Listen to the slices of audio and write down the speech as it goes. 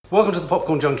Welcome to the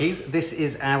Popcorn Junkies. This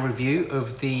is our review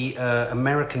of the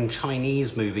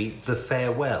American-Chinese movie The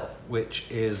Farewell, which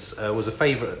was a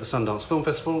favourite at the Sundance Film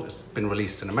Festival. It's been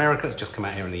released in America. It's just come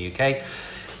out here in the UK.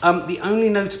 The only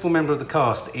notable member of the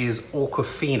cast is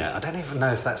Awkwafina. I don't even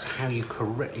know if that's how you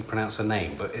correctly pronounce her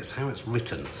name, but it's how it's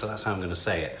written, so that's how I'm going to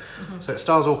say it. Mm-hmm. So it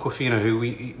stars Awkwafina, who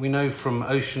we know from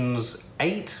Ocean's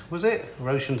 8, was it?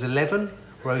 Or Ocean's 11?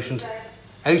 Or Ocean's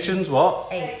what?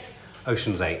 8.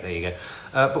 Ocean's 8, there you go.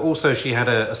 But also she had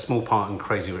a small part in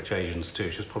Crazy Rich Asians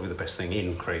too. She was probably the best thing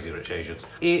in Crazy Rich Asians.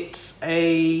 It's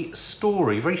a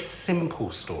story, very simple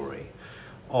story,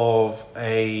 of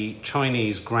a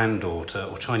Chinese granddaughter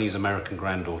or Chinese American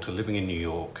granddaughter living in New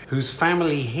York whose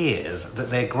family hears that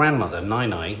their grandmother,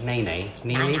 Nanny,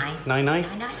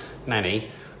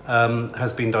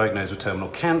 has been diagnosed with terminal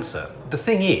cancer. The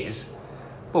thing is,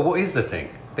 well, what is the thing?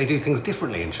 They do things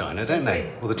differently in China, don't they?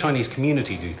 Well, the Chinese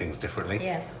community do things differently.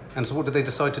 Yeah. And so what did they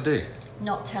decide to do?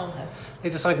 Not tell her. They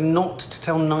decided not to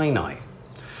tell Nai.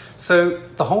 So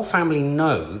the whole family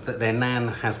know that their nan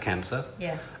has cancer.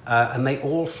 Yeah. And they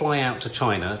all fly out to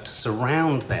China to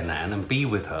surround their nan and be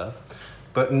with her.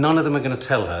 But none of them are going to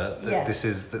tell her that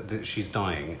that she's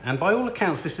dying. And by all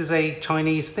accounts, this is a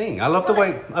Chinese thing. I love the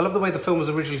way the film was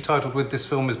originally titled with "This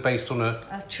film is based on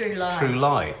a true lie." True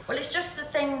lie. Well, it's just the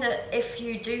thing that if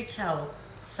you do tell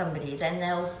somebody, then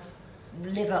they'll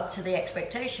live up to the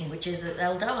expectation, which is that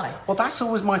they'll die. Well, that's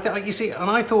always my thing. You see, and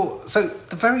I thought so.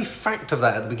 The very fact of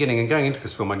that at the beginning and going into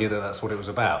this film, I knew that that's what it was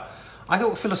about. I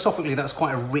thought philosophically that's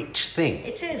quite a rich thing.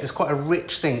 It is. It's quite a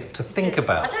rich thing to think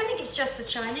about. I don't think it's just the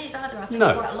Chinese either. I think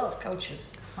No. quite a lot of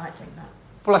cultures might think that.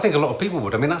 Well, I think a lot of people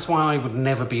would. I mean, that's why I would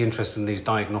never be interested in these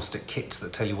diagnostic kits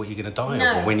that tell you what you're going to die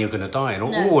of or when you're going to die.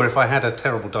 Or if I had a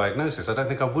terrible diagnosis, I don't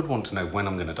think I would want to know when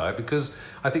I'm going to die because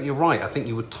I think you're right. I think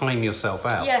you would time yourself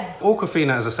out. Yeah.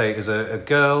 Awkwafina, as I say, is a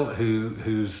girl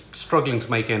who's struggling to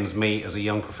make ends meet as a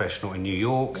young professional in New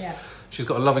York. Yeah. She's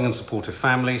got a loving and supportive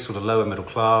family, sort of lower middle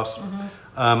class.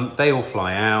 Mm-hmm. They all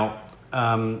fly out.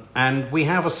 And we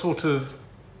have a sort of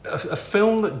a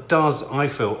film that does, I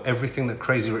feel, everything that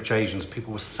Crazy Rich Asians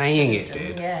people were saying it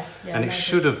did. Yes, yeah, and it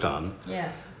should have done. Yeah.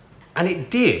 And it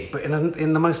did, but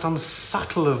in the most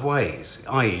unsubtle of ways,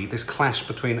 i.e. this clash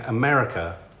between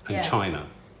America and China.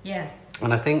 Yeah.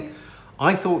 And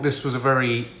I thought this was a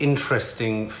very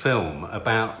interesting film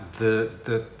about the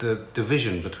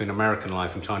division between American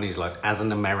life and Chinese life as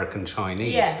an American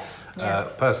Chinese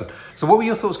person. So what were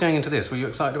your thoughts going into this? Were you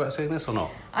excited about seeing this or not?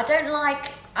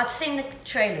 I'd seen the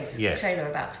trailers, Yes. trailer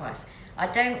about twice. I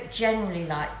don't generally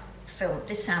like film.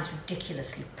 This sounds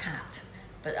ridiculously pat,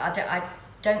 but I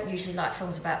don't usually like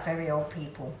films about very old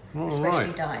people,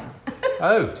 especially dying.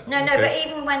 Oh. No, okay. but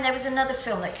even when there was another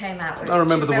film that came out where I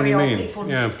remember two the one very you old mean. people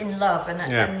Yeah. in love,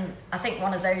 and I think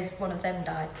one of them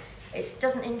died. It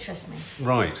doesn't interest me.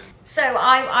 Right. So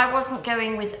I wasn't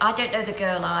going with. I don't know the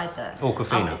girl either.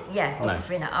 Awkwafina.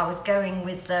 Awkwafina. I was going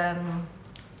with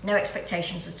no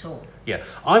expectations at all. Yeah,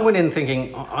 I went in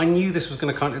thinking I knew this was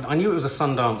going to I knew it was a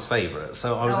Sundance favourite,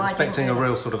 so I was expecting a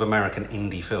real sort of American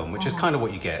indie film, which is kind of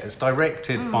what you get. It's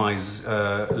directed by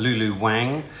Lulu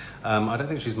Wang. I don't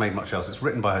think she's made much else. It's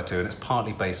written by her too, and it's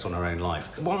partly based on her own life.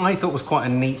 What I thought was quite a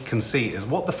neat conceit is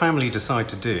what the family decide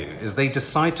to do is they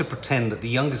decide to pretend that the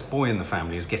youngest boy in the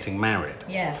family is getting married.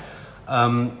 Yeah.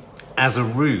 As a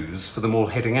ruse for them all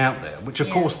heading out there, which of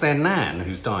course their nan,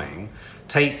 who's dying,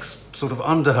 takes sort of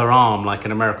under her arm like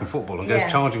an American football and goes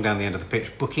charging down the end of the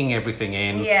pitch, booking everything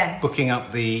in, booking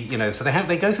up the, so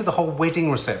they go through the whole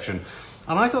wedding reception.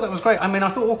 And I thought that was great. I mean, I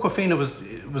thought Awkwafina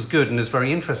was good and is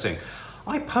very interesting.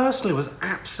 I personally was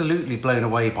absolutely blown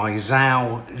away by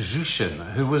Zhao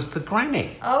Zhuxian, who was the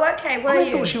granny. Oh, okay. I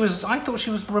thought she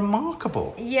was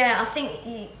remarkable. Yeah, I think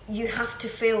you have to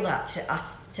feel that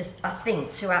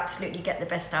to absolutely get the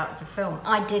best out of the film.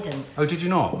 I didn't. Oh, did you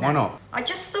not? No. Why not? I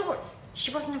just thought she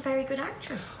wasn't a very good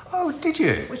actress. Oh, did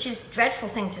you? Which is a dreadful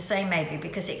thing to say, maybe,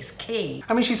 because it's key.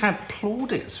 I mean, she's had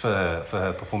plaudits for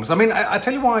her performance. I mean, I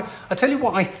tell you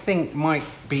what I think might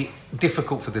be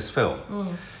difficult for this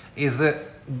film is that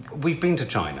we've been to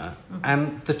China,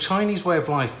 and the Chinese way of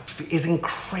life is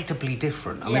incredibly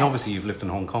different. I mean, obviously you've lived in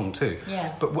Hong Kong too.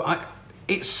 Yeah. But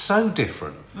it's so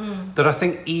different that I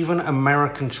think even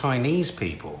American Chinese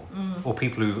people, or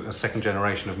people who are second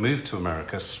generation have moved to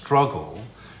America, struggle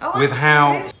with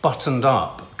how buttoned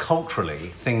up culturally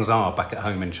things are back at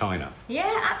home in China.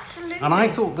 Yeah, absolutely. And I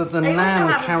thought that the They also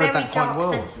Nan have a carried very that quite dark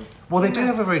well. sense of Well, they do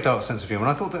humour. have a very dark sense of humour,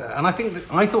 and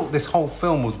I thought this whole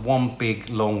film was one big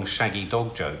long shaggy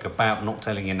dog joke about not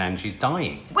telling your nan she's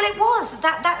dying. Well, it was.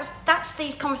 That's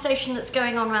the conversation that's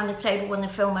going on around the table when the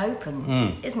film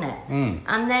opens, isn't it?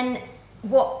 And then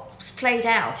what what's played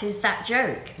out is that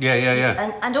joke.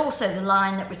 Yeah. And also the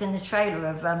line that was in the trailer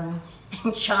of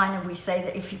in China we say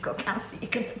that if you've got cancer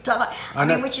you're going to die. I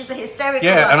mean, which is a hysterical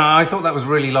line. And I thought that was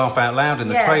really laugh out loud in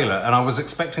the trailer, and I was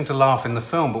expecting to laugh in the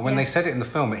film, but when they said it in the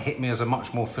film, it hit me as a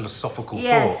much more philosophical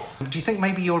thought. Do you think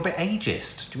maybe you're a bit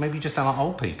ageist? Do you maybe just don't like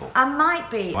old people? I might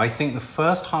be. I think the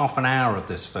first half an hour of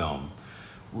this film,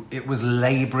 it was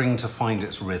labouring to find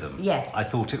its rhythm. Yeah. I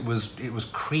thought it was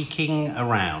creaking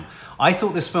around. I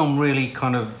thought this film really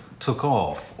kind of took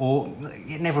off, or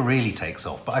it never really takes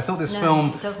off, but I thought this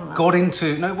film got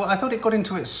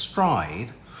into its stride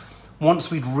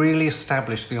once we'd really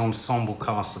established the ensemble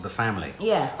cast of the family.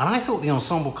 Yeah. And I thought the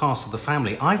ensemble cast of the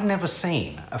family, I've never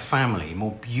seen a family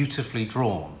more beautifully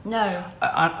drawn. No.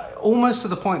 Almost to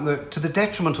the point that, to the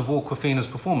detriment of Awkwafina's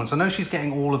performance, I know she's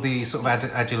getting all of the sort of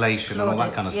adulation and all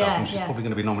that kind of stuff, and she's probably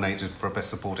going to be nominated for a Best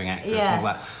Supporting Actress and all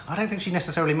that. I don't think she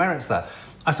necessarily merits that.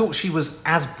 I thought she was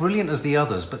as brilliant as the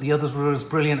others, but the others were as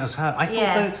brilliant as her. I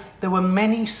thought there were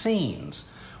many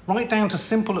scenes, right down to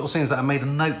simple little scenes that I made a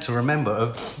note to remember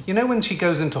of, you know, when she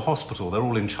goes into hospital, they're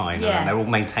all in China and they're all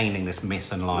maintaining this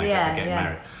myth and lie that they're getting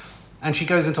married. And she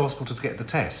goes into hospital to get the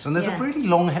test. And there's a really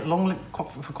long,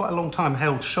 for quite a long time,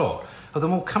 held shot of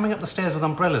them all coming up the stairs with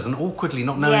umbrellas and awkwardly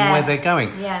not knowing where they're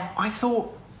going. Yeah. I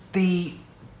thought the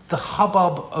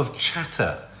hubbub of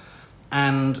chatter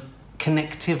and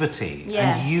connectivity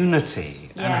and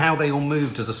unity and how they all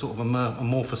moved as a sort of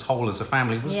amorphous whole as a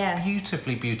family was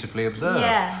beautifully observed.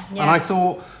 And I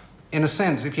thought, in a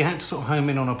sense, if you had to sort of home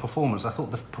in on a performance, I thought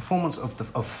the performance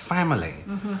of family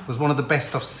was one of the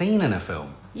best I've seen in a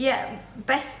film. Yeah,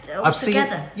 best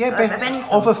altogether. I've seen,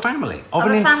 of a family, of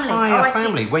an entire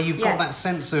family, where you've got that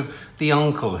sense of the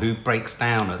uncle who breaks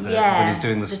down at when he's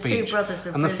doing the speech, two brothers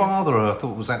and the father I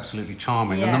thought was absolutely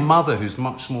charming, and the mother who's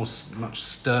much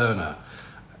sterner,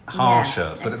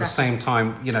 harsher, but at the same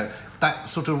time, you know, that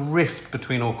sort of rift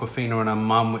between Awkwafina and her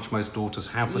mum, which most daughters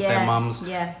have with their mums.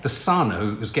 The son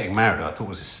who was getting married, I thought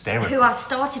was hysterical. Who I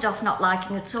started off not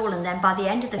liking at all, and then by the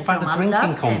end of the film, I loved him. About the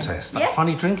drinking contest, that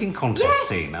funny drinking contest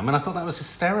scene. I mean, I thought that was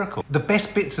hysterical. The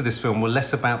best bits of this film were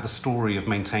less about the story of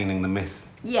maintaining the myth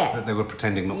that they were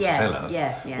pretending not to tell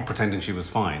her, or pretending she was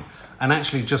fine, and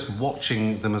actually just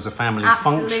watching them as a family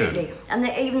function. And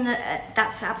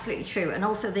that's absolutely true. And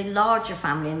also the larger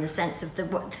family, in the sense of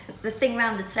the thing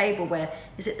around the table where,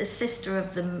 is it the sister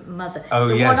of the mother?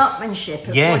 One-upmanship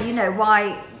of, well, you know,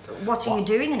 what are you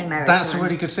doing in America? That's a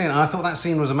really good scene. I thought that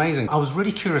scene was amazing. I was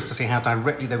really curious to see how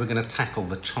directly they were going to tackle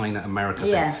the China-America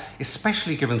thing,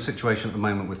 especially given the situation at the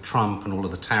moment with Trump and all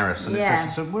of the tariffs.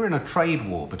 And so we're in a trade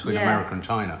war between America and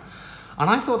China. And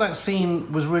I thought that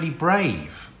scene was really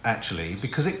brave, actually,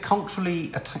 because it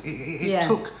culturally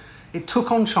it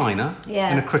took on China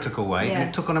in a critical way, and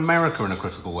it took on America in a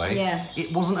critical way.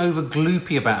 It wasn't over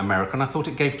gloopy about America, and I thought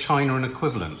it gave China an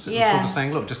equivalence. It was sort of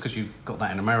saying, look, just because you've got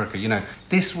that in America, you know,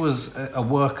 this was a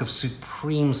work of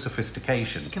supreme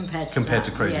sophistication compared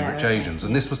to Crazy Rich Asians,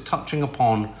 and this was touching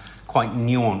upon quite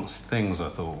nuanced things, I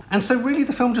thought. And so really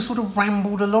the film just sort of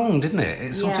rambled along, didn't it?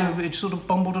 It sort of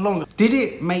bumbled along. Did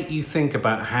it make you think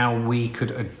about how we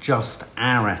could adjust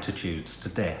our attitudes to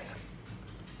death?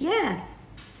 Yeah,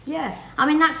 I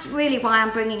mean, that's really why I'm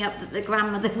bringing up that the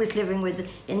grandmother was living with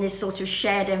in this sort of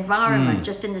shared environment,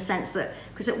 just in the sense that,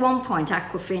 because at one point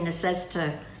Awkwafina says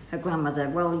to her grandmother,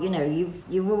 well, you know,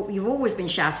 you've always been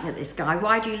shouting at this guy,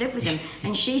 why do you live with him?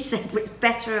 And she said, well, it's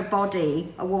better a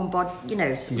warm body, you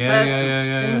know,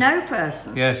 than no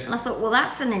person. Yes. And I thought, well,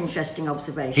 that's an interesting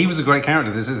observation. He was a great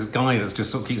character. There's this guy that's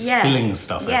just sort of keeps spilling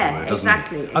stuff everywhere, doesn't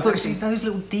he? I thought, see, those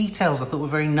little details I thought were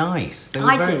very nice. They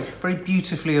were very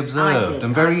beautifully observed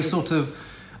and very sort of,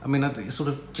 I mean, sort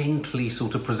of gently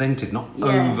sort of presented, not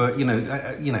over, you know,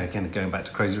 again, going back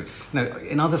to Crazy Rich, you know,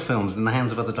 in other films, in the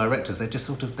hands of other directors, they're just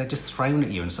thrown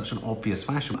at you in such an obvious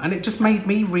fashion. And it just made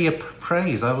me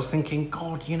reappraise. I was thinking,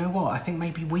 God, you know what? I think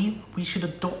maybe we should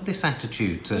adopt this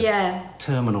attitude to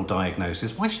terminal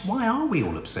diagnosis. Why are we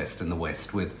all obsessed in the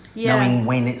West with knowing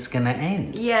when it's going to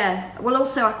end? Yeah. Well,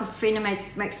 also,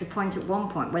 Awkwafina makes the point at one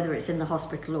point, whether it's in the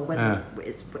hospital or whether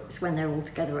it's when they're all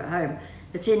together at home,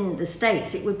 that in the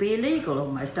States it would be illegal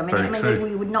almost. I mean,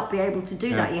 we would not be able to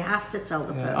do that. You have to tell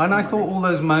the person. And I thought all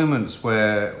those moments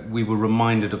where we were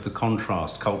reminded of the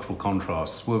cultural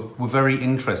contrasts were very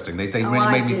interesting. They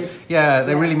really made me.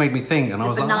 They really made me think. And I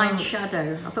was like, benign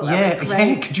shadow. I thought that was great.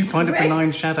 Yeah, could you find a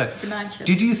benign shadow?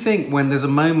 Did you think when there's a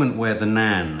moment where the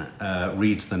Nan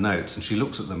reads the notes and she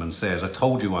looks at them and says, "I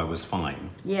told you I was fine."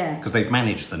 Yeah. Because they've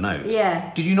managed the notes.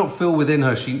 Yeah. Did you not feel within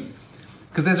her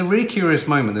because there's a really curious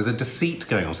moment, there's a deceit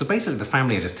going on. So basically the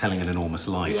family are just telling an enormous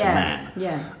lie to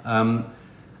Nan.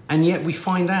 And yet we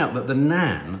find out that the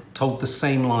nan told the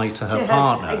same lie to her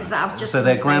partner. Exactly. Just so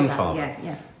their grandfather.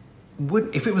 Yeah.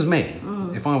 If it was me,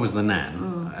 if I was the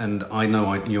nan, and I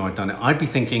knew I'd done it, I'd be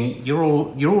thinking, you're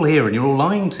all here and you're all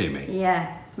lying to me.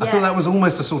 Yeah. I thought that was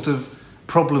almost a sort of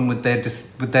problem with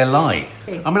their lie.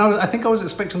 I mean, I think I was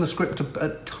expecting the script to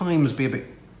at times be a bit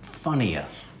funnier.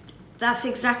 That's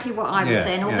exactly what I was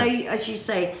saying. Although, as you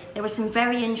say, there were some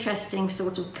very interesting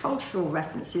sort of cultural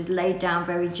references laid down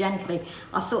very gently.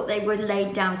 I thought they were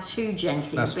laid down too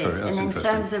gently That's a bit. True. That's and in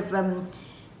terms of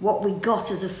what we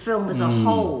got as a film as a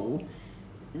whole,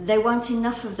 there weren't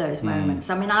enough of those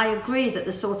moments. I mean, I agree that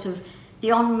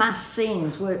the en masse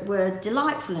scenes were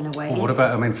delightful in a way. Well, what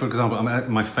about, for example,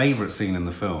 my favourite scene in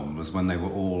the film was when they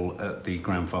were all at the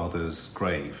grandfather's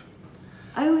grave.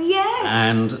 Oh, yes!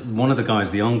 And one of the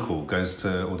guys, the uncle,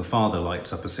 or the father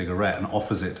lights up a cigarette and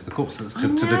offers it to the corpse, to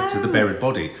the buried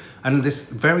body. And this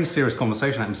very serious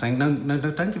conversation happens saying, no,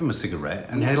 don't give him a cigarette.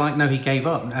 And they're like, no, he gave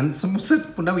up. And someone said,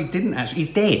 well, no, he didn't actually.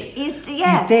 He's dead. He's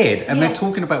dead. And they're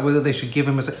talking about whether they should give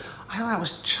him a cigarette. I thought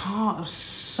that was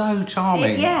so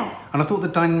charming. And I thought the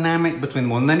dynamic between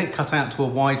them, and then it cut out to a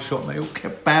wide shot, they all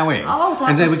kept bowing.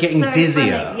 And they were getting so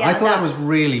dizzier. Funny. I thought that was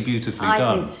really beautifully done.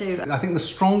 I did too. I think the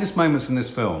strongest moments in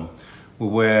this film were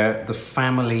where the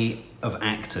family of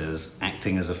actors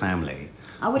acting as a family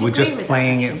were just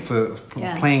playing it for.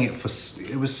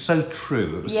 It was so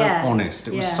true. It was so honest.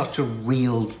 It was such a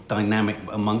real dynamic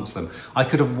amongst them. I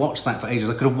could have watched that for ages.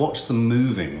 I could have watched them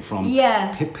moving from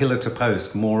pillar to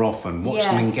post more often. Watched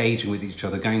them engaging with each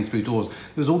other, going through doors.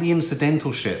 It was all the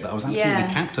incidental shit that I was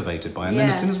absolutely captivated by. And then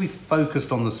as soon as we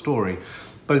focused on the story,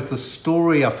 both the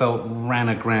story I felt ran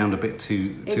aground a bit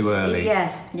too early.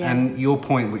 And your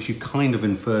point, which you kind of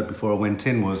inferred before I went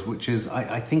in, which is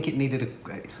I think it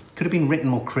could have been written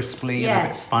more crisply, and a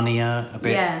bit funnier, a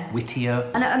bit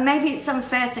wittier. And maybe it's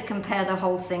unfair to compare the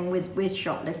whole thing with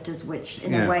Shoplifters, which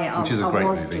in a way I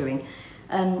was doing.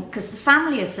 Because the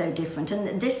family is so different,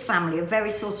 and this family are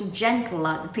very sort of gentle,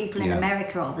 like the people in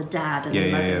America are the dad and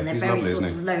the mother, and they're very sort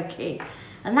of low key.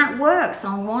 And that works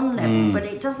on one level, but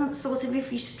it doesn't sort of,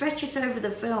 if you stretch it over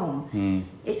the film,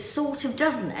 it sort of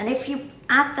doesn't. And if you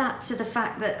add that to the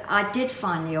fact that I did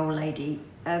find the old lady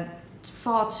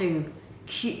far too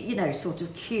cute, sort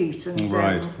of cute and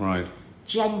right.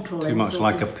 gentle. Too much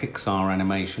like a Pixar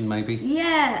animation, maybe?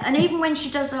 Yeah, and even when she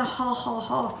does a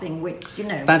ha thing, which,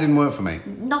 that didn't work for me.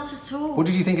 Not at all. What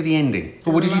did you think of the ending?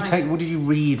 Or what did you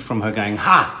read from her going,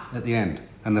 ha, at the end,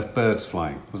 and the birds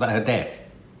flying? Was that her death?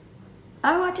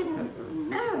 Oh, I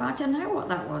don't know what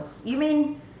that was. You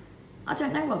mean, I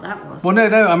don't know what that was. Well,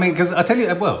 no, because I tell you,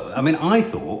 I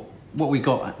thought what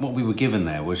we were given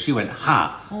there was she went,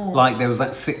 ha, like there was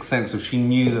that sixth sense of she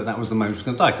knew that was the moment she was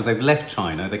going to die, because they've left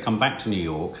China, they come back to New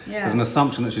York, there's an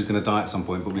assumption that she's going to die at some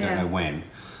point, but we don't know when.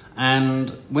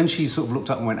 And when she sort of looked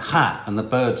up and went, ha, and the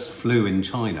birds flew in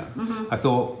China, I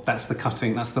thought, that's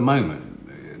the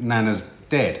moment. Nana's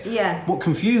dead. Yeah. What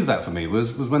confused that for me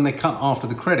was when they cut after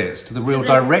the credits to the real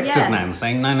director's Nan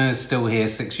saying Nana is still here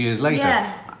 6 years later.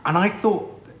 Yeah. And I thought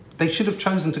they should have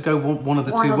chosen to go one of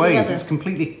the two ways. It's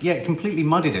completely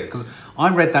muddied it, because I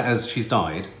read that as she's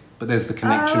died, but there's the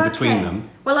connection between them.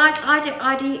 Well,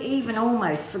 I'd even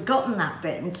almost forgotten that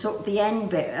bit and took the end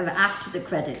bit of after the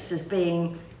credits as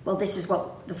being, well, this is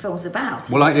what the film's about.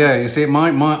 Well, you see,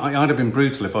 I'd have been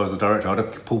brutal if I was the director. I'd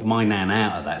have pulled my Nan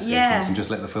out of that sequence and just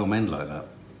let the film end like that.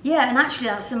 Yeah, and actually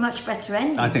that's a much better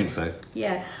ending. I think so.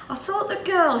 Yeah. I thought the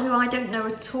girl, who I don't know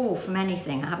at all from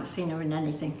anything, I haven't seen her in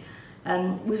anything,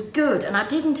 was good, and I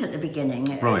didn't at the beginning.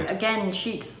 Right. Again,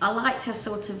 I liked her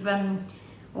sort of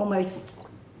almost,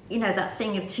 that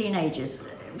thing of teenagers.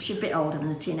 She's a bit older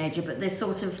than a teenager, but they're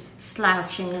sort of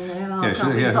slouching and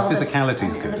her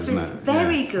physicality's good, isn't it?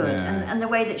 Very good, and the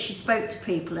way that she spoke to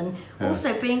people, and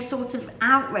also being sort of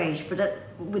outraged, but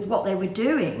with what they were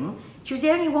doing, she was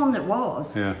the only one that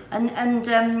was. Yeah.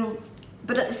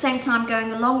 But at the same time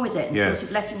going along with it and sort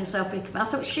of letting herself be. I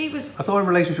thought her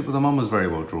relationship with her mum was very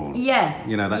well drawn. Yeah.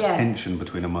 That tension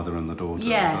between a mother and the daughter.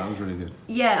 Yeah. That was really good.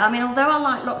 Yeah, although I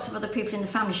like lots of other people in the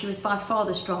family, she was by far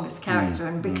the strongest character,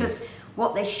 and because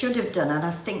what they should have done, and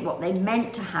I think what they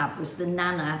meant to have, was the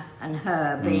Nana and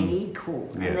her being equal,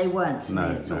 and they weren't to me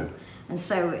at all. And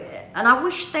so, I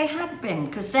wish they had been,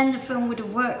 because then the film would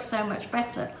have worked so much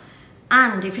better.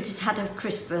 And if it had had a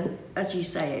crisper, as you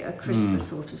say, a crisper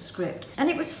sort of script. And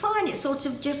it was fine, it sort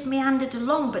of just meandered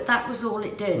along, but that was all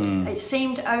it did. It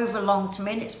seemed over long to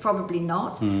me, and it's probably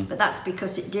not, but that's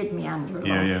because it did meander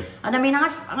along. Yeah. And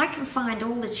I can find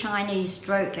all the Chinese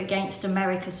stroke against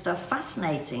America stuff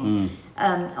fascinating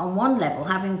on one level,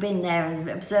 having been there and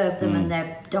observed them and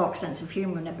their dark sense of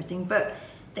humour and everything. But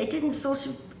they didn't sort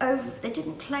of they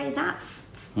didn't play that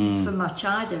for much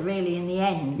either, really. In the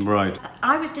end, Right.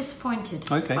 I was disappointed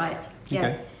by it. Yeah.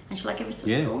 Okay. And shall I give it a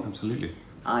Yeah, score? absolutely.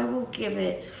 I will give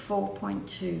it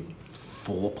 4.2.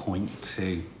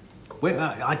 4.2. Wait,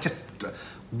 I just.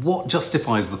 What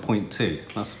justifies the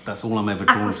 0.2? That's all I'm ever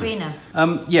drawn Awkwafina.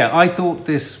 to. Yeah, I thought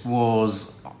this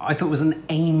was. I thought it was an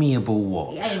amiable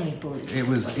watch. Amiable. It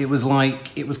was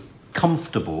like it was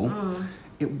comfortable.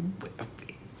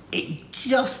 It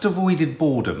just avoided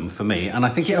boredom for me, and I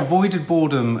think it avoided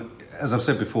boredom, as I've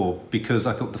said before, because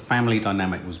I thought the family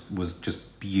dynamic was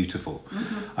just beautiful.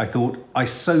 I thought I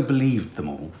so believed them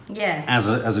all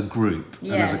as a group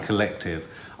and as a collective.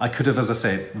 I could have, as I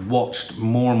said, watched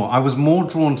more and more. I was more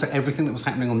drawn to everything that was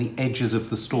happening on the edges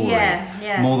of the story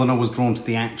more than I was drawn to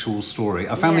the actual story.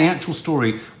 I found the actual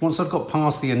story, once I'd got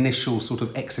past the initial sort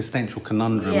of existential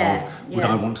conundrum of would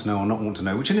I want to know or not want to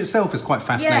know, which in itself is quite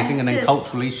fascinating, and then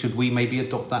culturally, should we maybe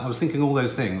adopt that? I was thinking all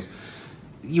those things.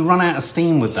 You run out of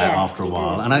steam with that after a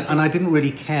while, and I didn't really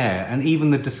care. And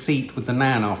even the deceit with the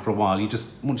nan after a while,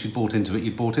 once you'd bought into it,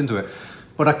 you'd bought into it.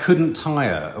 But I couldn't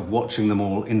tire of watching them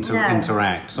all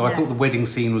interact. So I thought the wedding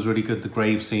scene was really good. The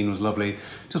grave scene was lovely.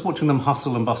 Just watching them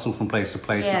hustle and bustle from place to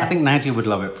place. I think Nadia would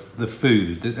love it. The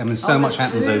food. I mean, so much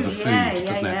happens over food,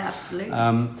 doesn't it? Yeah, absolutely.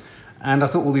 And I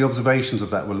thought all the observations of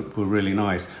that were really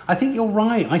nice. I think you're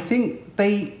right. I think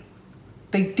they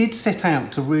did set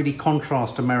out to really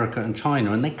contrast America and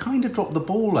China, and they kind of dropped the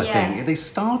ball, I think. They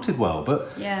started well,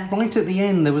 but right at the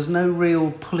end, there was no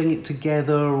real pulling it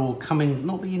together or coming...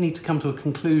 Not that you need to come to a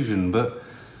conclusion, but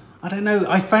I don't know.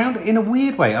 I found, in a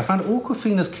weird way,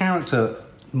 Awkwafina's character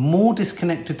more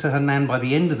disconnected to her nan by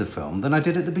the end of the film than I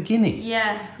did at the beginning.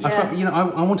 I felt,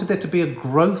 I wanted there to be a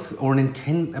growth or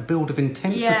a build of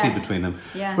intensity between them.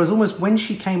 Whereas almost when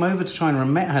she came over to China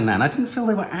and met her nan, I didn't feel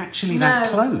they were actually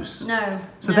that close.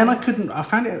 So then I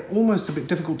found it almost a bit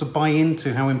difficult to buy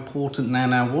into how important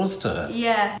Nana was to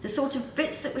her. The sort of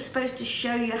bits that were supposed to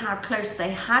show you how close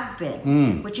they had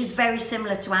been, which is very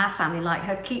similar to our family, like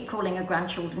her keep calling her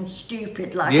grandchildren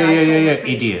stupid, like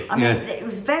idiot. I mean, it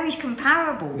was very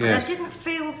comparable. But I didn't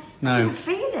feel it. No, I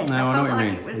felt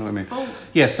like it was full.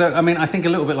 Yeah, so I mean, I think a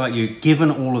little bit like you,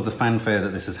 given all of the fanfare that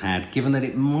this has had, given that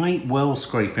it might well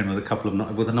scrape in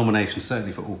with a nomination,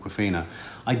 certainly for Awkwafina,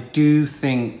 I do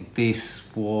think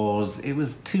it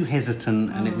was too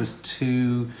hesitant and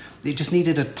it just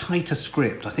needed a tighter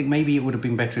script. I think maybe it would have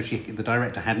been better if the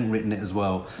director hadn't written it as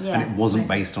well, and it wasn't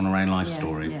based on her own life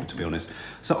story, to be honest.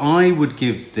 So I would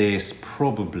give this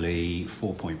probably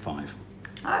 4.5.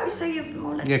 Oh, so you're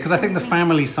more or less... Yeah, because I think the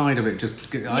family side of it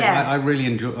I really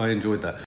enjoyed that.